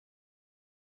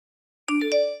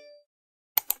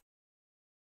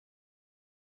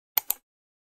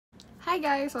Hi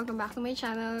guys! Welcome back to my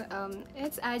channel.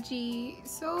 It's Aji.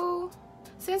 So,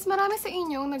 since marami sa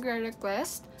inyong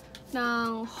nagre-request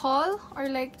ng haul or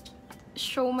like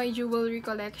show my jewelry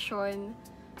collection,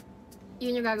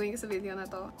 yun yung gagawin ko sa video na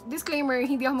to. Disclaimer,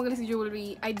 hindi ako magaling sa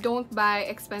jewelry. I don't buy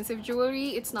expensive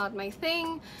jewelry. It's not my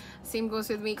thing. Same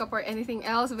goes with makeup or anything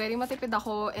else. Very matipid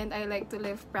ako and I like to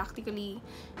live practically.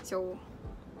 So,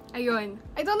 ayun.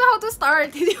 I don't know how to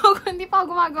start. Hindi pa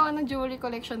ako gumagawa ng jewelry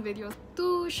collection videos.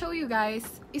 To show you guys,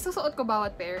 isusuot ko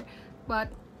bawat pair.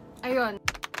 But, ayun.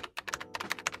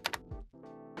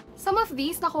 Some of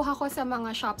these, nakuha ko sa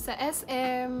mga shops sa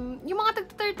SM. Yung mga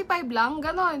tag-35 lang,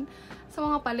 ganon. Sa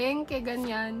mga palengke,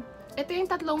 ganyan. Ito yung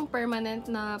tatlong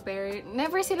permanent na pair.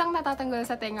 Never silang natatanggal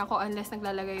sa tenga ko unless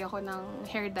naglalagay ako ng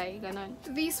hair dye, ganon.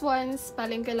 These ones,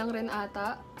 palengke lang rin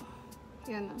ata.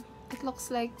 Yan. It looks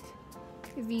like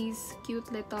these cute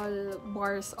little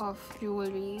bars of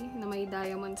jewelry na may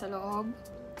diamond sa loob.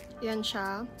 Yan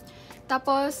siya.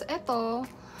 Tapos, ito,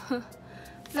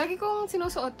 lagi kong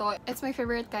sinusuot to. It's my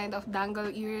favorite kind of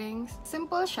dangle earrings.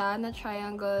 Simple siya na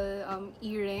triangle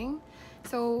earring.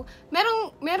 So,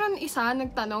 meron isa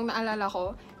nagtanong, naalala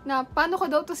ko, na paano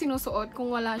ko daw to sinusuot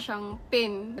kung wala siyang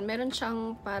pin. Meron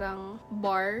siyang parang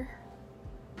bar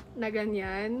na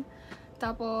ganyan.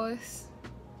 Tapos,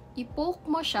 i-poke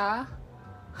mo siya.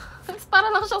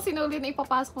 Para lang siyang sinulid na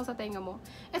ipapasok mo sa tenga mo.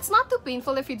 It's not too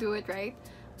painful if you do it right.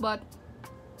 But,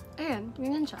 ayan,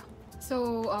 ganyan siya.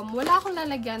 So, wala akong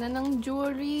lalagyanan ng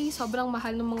jewelry. Sobrang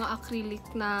mahal ng mga acrylic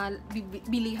na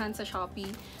bilihan sa Shopee.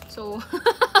 So,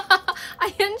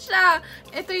 ayan siya.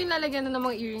 Ito yung lalagyanan ng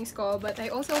mga earrings ko. But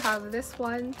I also have this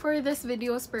one. For this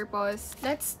video's purpose,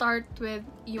 let's start with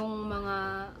yung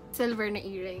mga silver na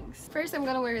earrings. First, I'm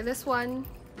gonna wear this one.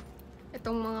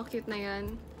 Itong mga cute na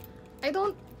yan. I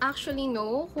don't actually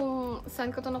know kung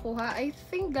saan ko to nakuha. I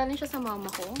think galing siya sa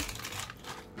mama ko.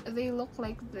 They look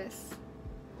like this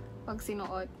pag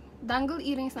sinuot. Dangle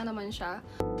earrings na naman siya.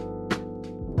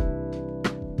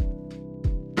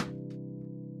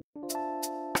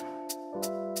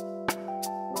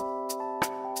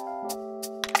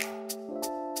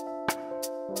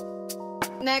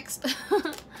 Next,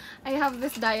 I have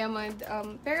this diamond,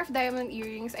 pair of diamond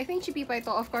earrings. I think cheapy pa ito.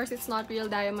 Of course, it's not real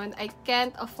diamond. I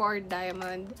can't afford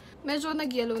diamond. Medyo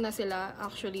nag-yellow na sila,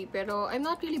 actually. Pero I'm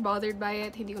not really bothered by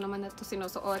it. Hindi ko naman na ito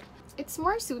sinusuot. It's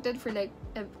more suited for like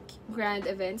grand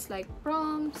events like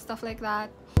prom, stuff like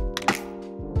that.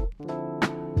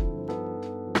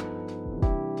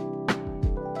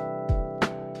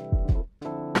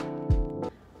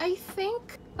 I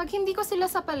think pag hindi ko sila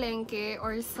sa palengke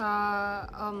or sa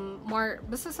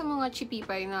basta sa mga cheapy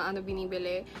na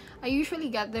binibili, I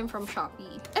usually get them from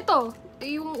Shopee. Ito,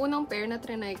 yung unang pair na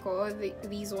trinay ko,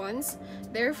 these ones,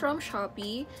 they're from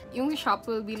Shopee. Yung shop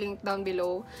will be linked down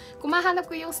below. Kung mahanap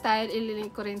ko yung style,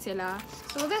 ililink ko rin sila.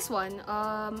 So this one,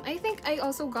 I think I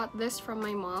also got this from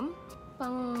my mom.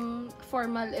 Pang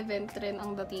formal event rin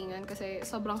ang datingan kasi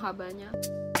sobrang haba niya.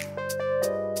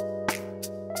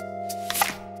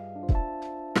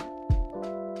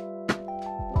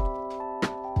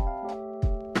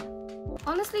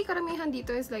 Honestly, karamihan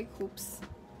dito is like hoops.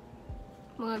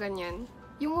 Mga ganyan.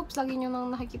 Yung hoops lagi nyo nang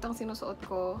nakikitang sinusuot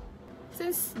ko.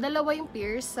 Since dalawa yung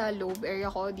pierce sa lobe area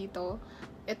ko dito,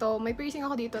 ito, may piercing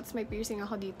ako dito, at may piercing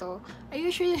ako dito. I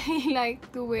usually like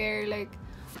to wear like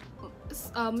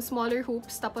smaller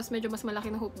hoops, tapos medyo mas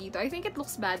malaki na hoop dito. I think it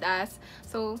looks badass.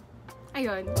 So,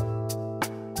 ayun.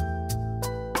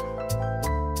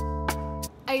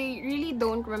 I really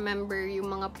don't remember yung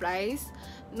mga price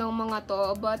ng mga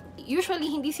to, but usually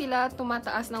hindi sila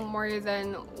tumataas ng more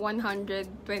than 120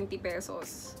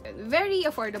 pesos. Very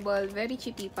affordable, very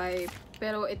cheapy pipe,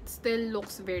 pero it still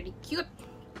looks very cute.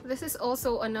 This is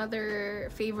also another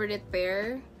favorite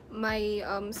pair. My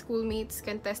schoolmates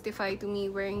can testify to me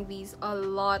wearing these a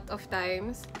lot of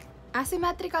times.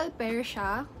 Asymmetrical pair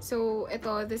siya. So,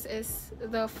 ito, this is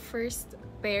the first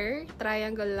pair.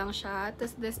 Triangle lang siya.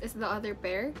 Tapos, this is the other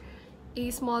pair.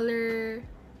 A smaller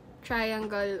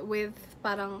triangle with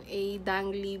parang a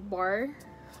dangly bar.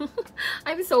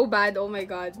 I'm so bad, oh my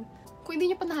god. Kung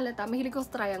hindi nyo pa nahalata, mahilig ako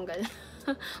sa triangle.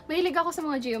 Mahilig ako sa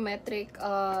mga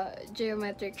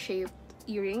geometric shaped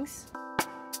earrings.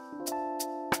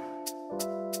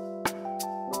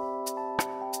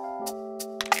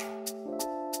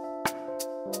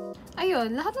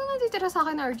 Ayun, lahat na natitira sa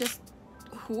akin are just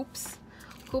hoops.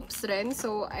 Hoops rin,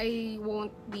 so I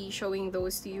won't be showing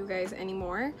those to you guys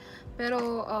anymore.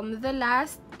 Pero the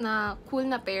last na cool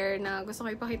na pair na gusto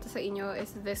ko ipakita sa inyo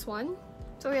is this one.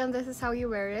 So yan, this is how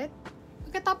you wear it.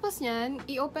 Pagkatapos nyan,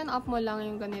 i-open up mo lang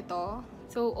yung ganito.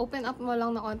 So open up mo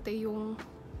lang na konti yung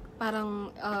parang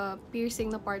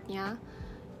piercing na part niya.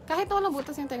 Kahit wala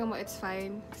butas yung tenga mo, it's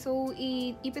fine. So,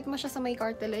 ipit mo siya sa may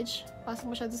cartilage. Pasok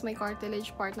mo siya sa may cartilage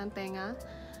part ng tenga.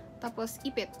 Tapos,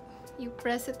 ipit. You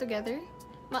press it together.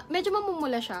 Medyo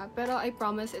mamumula siya, pero I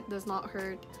promise it does not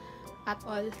hurt at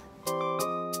all.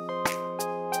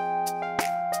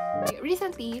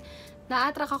 Recently,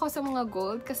 na-attract ako sa mga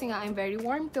gold kasi nga I'm very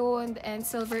warm-toned and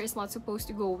silver is not supposed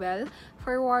to go well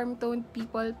for warm-toned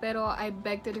people, pero I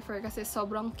beg to differ kasi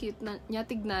sobrang cute niya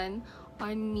tignan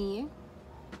on me.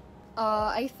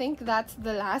 I think that's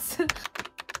the last.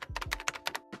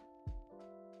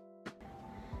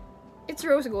 It's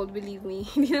rose gold, believe me.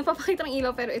 Hindi na papakita ng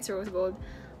ilaw pero it's rose gold.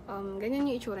 Ganyan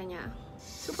yung itsura niya.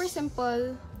 Super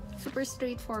simple, super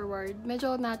straightforward.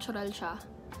 Medyo natural siya.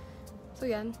 So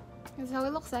yan, that's how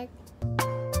it looks like.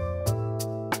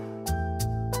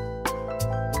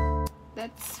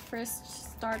 Let's first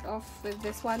start off with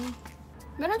this one.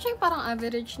 Meron siya yung parang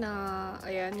average na,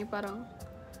 ayan, yung parang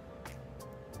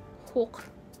hook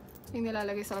yung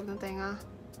nilalagay sa loob ng tenga.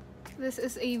 This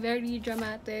is a very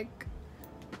dramatic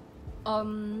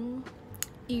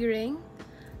earring.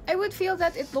 I would feel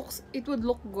that it would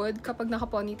look good kapag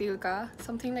naka-ponytail ka,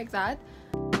 something like that.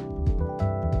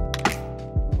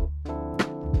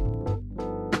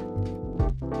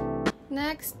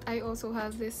 Next, I also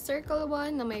have this circle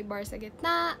one na may bar sa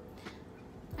gitna.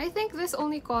 I think this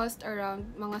only cost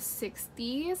around mga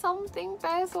 60 something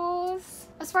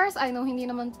pesos. As far as I know, hindi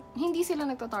sila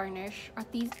nagtatarnish.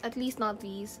 At least not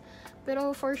these.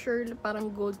 Pero for sure,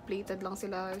 parang gold-plated lang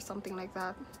sila or something like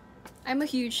that. I'm a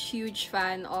huge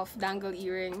fan of dangle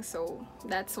earrings, so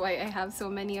that's why I have so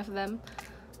many of them.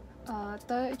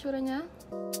 Ito, itsura niya.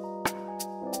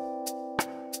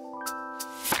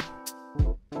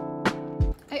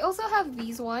 I also have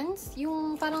these ones,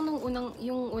 yung parang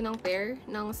yung unang pair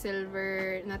ng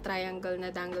silver na triangle na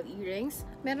dangle earrings.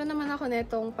 Meron naman ako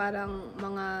netong parang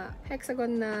mga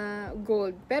hexagon na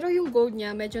gold. Pero yung gold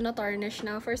niya medyo na-tarnish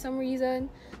na for some reason.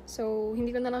 So,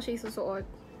 hindi ko na lang siya isusuot.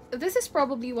 This is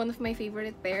probably one of my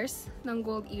favorite pairs ng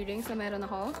gold earrings na meron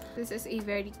ako. This is a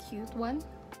very cute one.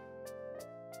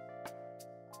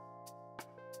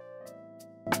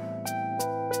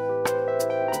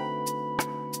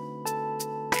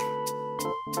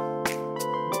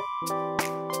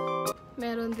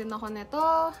 Meron din ako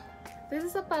nito. This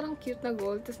is a parang cute na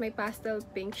gold, tapos may pastel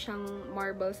pink siyang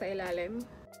marble sa ilalim.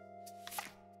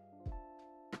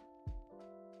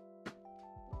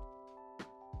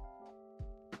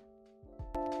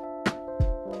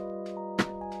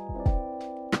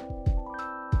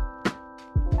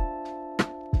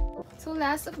 So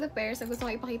last of the pairs na gusto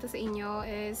kong ipakita sa inyo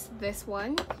is this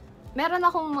one. Meron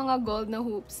akong mga gold na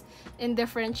hoops in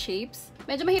different shapes.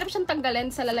 Medyo mahirap siyang tanggalin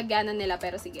sa lalagyanan nila,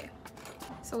 pero sige.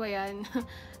 So, ayan.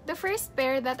 The first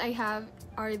pair that I have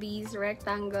are these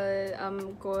rectangle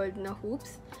gold na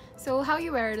hoops. So, how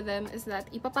you wear them is that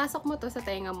ipapasok mo to sa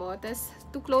tenga mo. Tapos,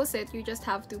 to close it, you just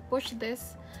have to push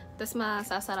this. Tapos,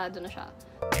 masasarado na siya.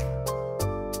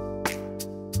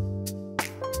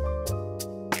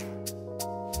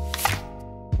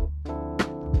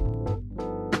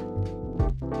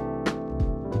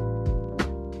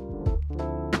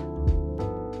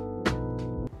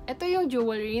 Ito yung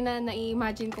jewelry na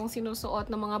na-imagine kong sinusuot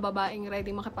ng mga babaeng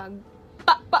ready makipag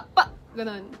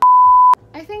ganon.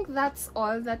 I think that's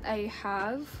all that I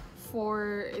have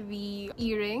for the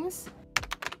earrings.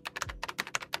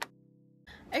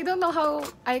 I don't know how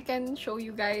I can show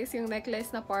you guys yung necklace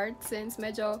na part since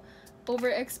medyo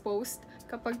overexposed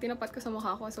kapag tinapat ko sa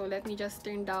mukha ko. So, let me just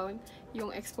turn down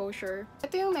yung exposure.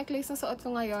 Ito yung necklace na suot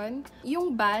ko ngayon.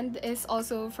 Yung band is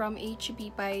also from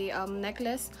SHOPEE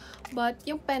necklace. But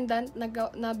yung pendant,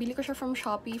 nabili ko siya from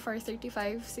Shopee for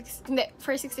 65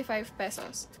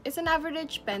 pesos. It's an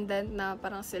average pendant na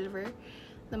parang silver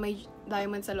na may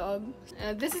diamond sa loob.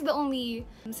 This is the only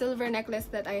silver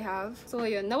necklace that I have. So,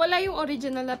 yun. Nawala yung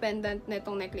original na pendant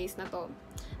netong necklace na to.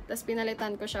 Tapos,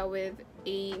 pinalitan ko siya with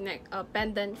a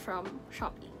pendant from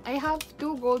Shopee. I have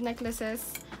two gold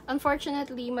necklaces.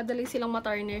 Unfortunately, madali silang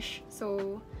matarnish.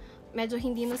 So, medyo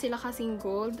hindi na sila kasing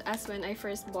gold as when I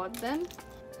first bought them.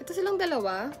 Ito silang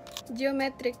dalawa.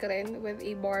 Geometric rin with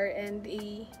a bar and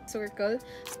a circle.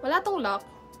 Wala tong lock.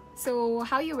 So,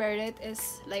 how you wear it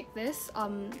is like this.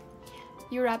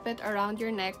 You wrap it around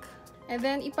your neck. And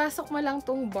then, ipasok mo lang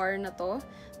tong bar na to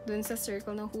dun sa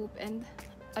circle ng hoop and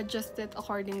adjust it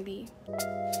accordingly.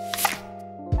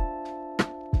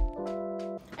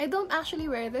 I don't actually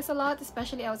wear this a lot,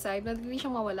 especially outside. Madali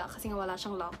siyang mawala kasi nga wala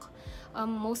siyang lock.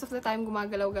 Most of the time,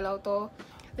 gumagalaw-galaw to.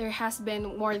 There has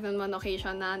been more than one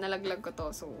occasion na nalaglag ko to.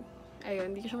 So,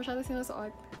 ayun, hindi ko siya masyadong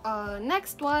sinusuot.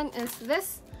 Next one is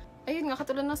this. ayun nga,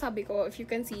 katulad ng sabi ko, if you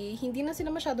can see, hindi na sila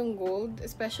masyadong gold,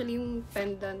 especially yung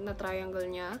pendant na triangle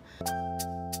niya.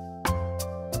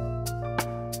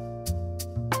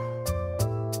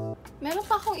 Meron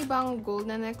pa akong ibang gold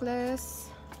na necklace.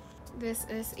 This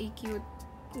is a cute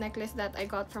necklace that I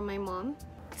got from my mom.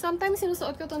 Sometimes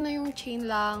sinusuot ko to na yung chain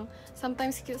lang.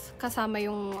 Sometimes kasama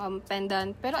yung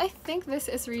pendant. Pero I think this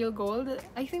is real gold.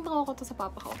 I think nakuha ko to sa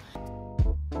papa ko.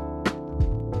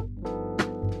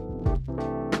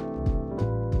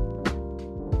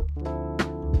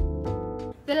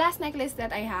 The last necklace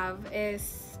that I have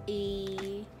is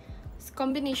a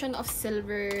combination of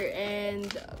silver and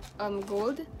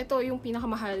gold. Ito yung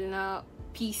pinakamahal na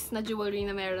piece na jewelry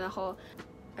na meron ako.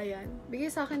 Ayan. Bigay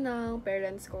sa akin ng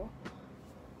parents ko.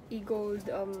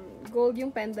 I-gold. Gold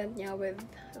yung pendant niya with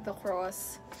the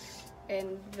cross.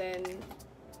 And then,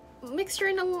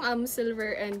 mixture ng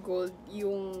silver and gold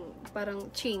yung parang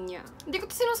chain niya. Hindi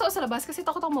ko ito sinusuot sa labas kasi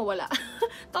takot ako mawala.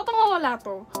 Takot ako mawala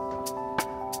to.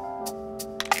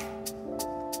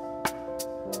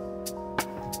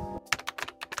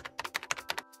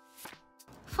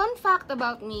 Fun fact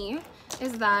about me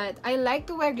is that I like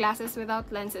to wear glasses without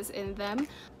lenses in them.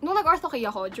 Nung nag-ortho-key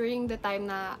ako, during the time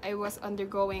na I was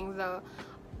undergoing the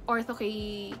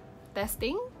ortho-key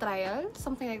testing, trial,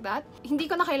 something like that, hindi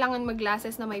ko na kailangan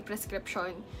mag-glasses na may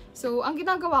prescription. So, ang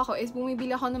ginagawa ko is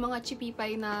bumibili ako ng mga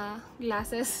chipipay na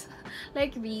glasses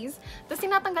like these. Tapos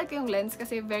tinatanggal ko yung lens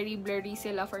kasi very blurry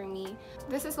sila for me.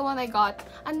 This is the one I got.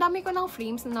 Ang dami ko ng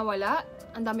frames na nawala.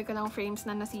 Ang dami ko ng frames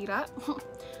na nasira.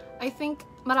 I think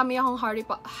marami akong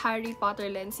Harry Potter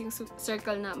lens, yung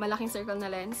circle na, malaking circle na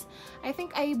lens. I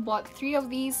think I bought 3 of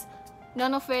these,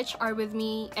 none of which are with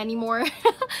me anymore.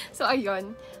 So,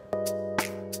 ayun.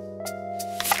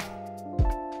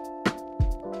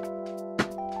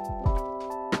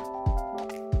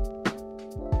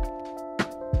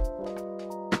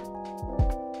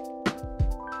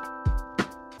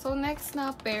 So, next na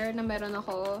pair na meron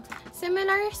ako,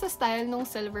 similar sa style nung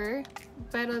silver,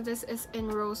 pero this is in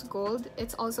rose gold.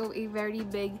 It's also a very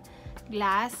big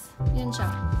glass. Yan siya.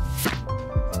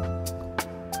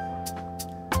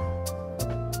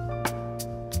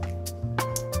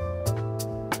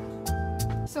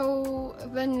 So,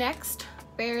 the next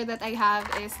pair that I have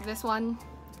is this one.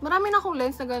 Marami na akong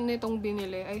lens na ganitong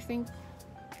binili. I think,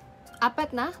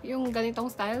 4 na yung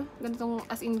ganitong style. Ganitong,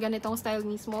 as in ganitong style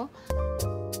mismo.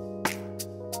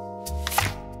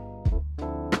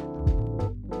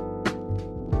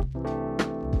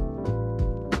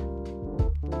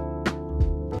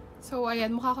 So,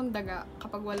 ayan, mukha akong daga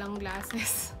kapag walang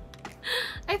glasses.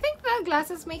 I think the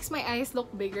glasses makes my eyes look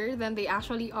bigger than they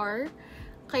actually are.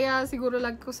 Kaya siguro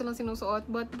lagi ko silang sinusuot.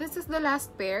 But this is the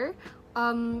last pair.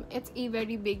 It's a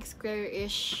very big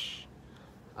square-ish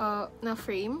na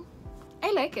frame.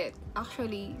 I like it,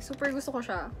 actually. Super gusto ko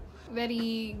siya.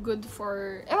 Very good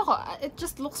for, ewan ko, it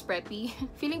just looks preppy.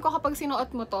 Feeling ko kapag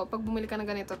sinuot mo to, pag bumili ka na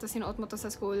ganito, tapos sinuot mo to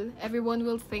sa school, everyone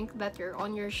will think that you're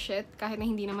on your shit, kahit na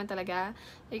hindi naman talaga.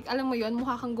 Like, alam mo yun,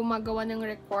 mukha kang gumagawa ng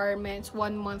requirements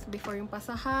 1 month before yung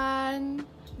pasahan.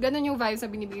 Ganon yung vibes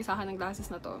na binibigay sa akin ng glasses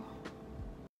na to.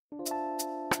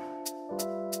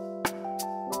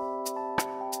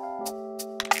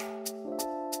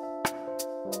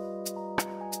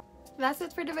 That's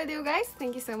it for the video, guys.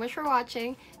 Thank you so much for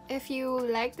watching. If you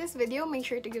like this video, make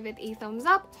sure to give it a thumbs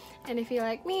up. And if you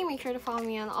like me, make sure to follow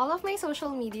me on all of my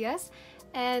social medias.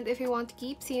 And if you want to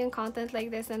keep seeing content like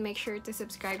this, then make sure to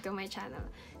subscribe to my channel.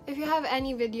 If you have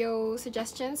any video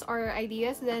suggestions or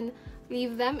ideas, then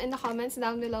leave them in the comments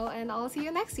down below, and I'll see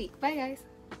you next week. Bye, guys!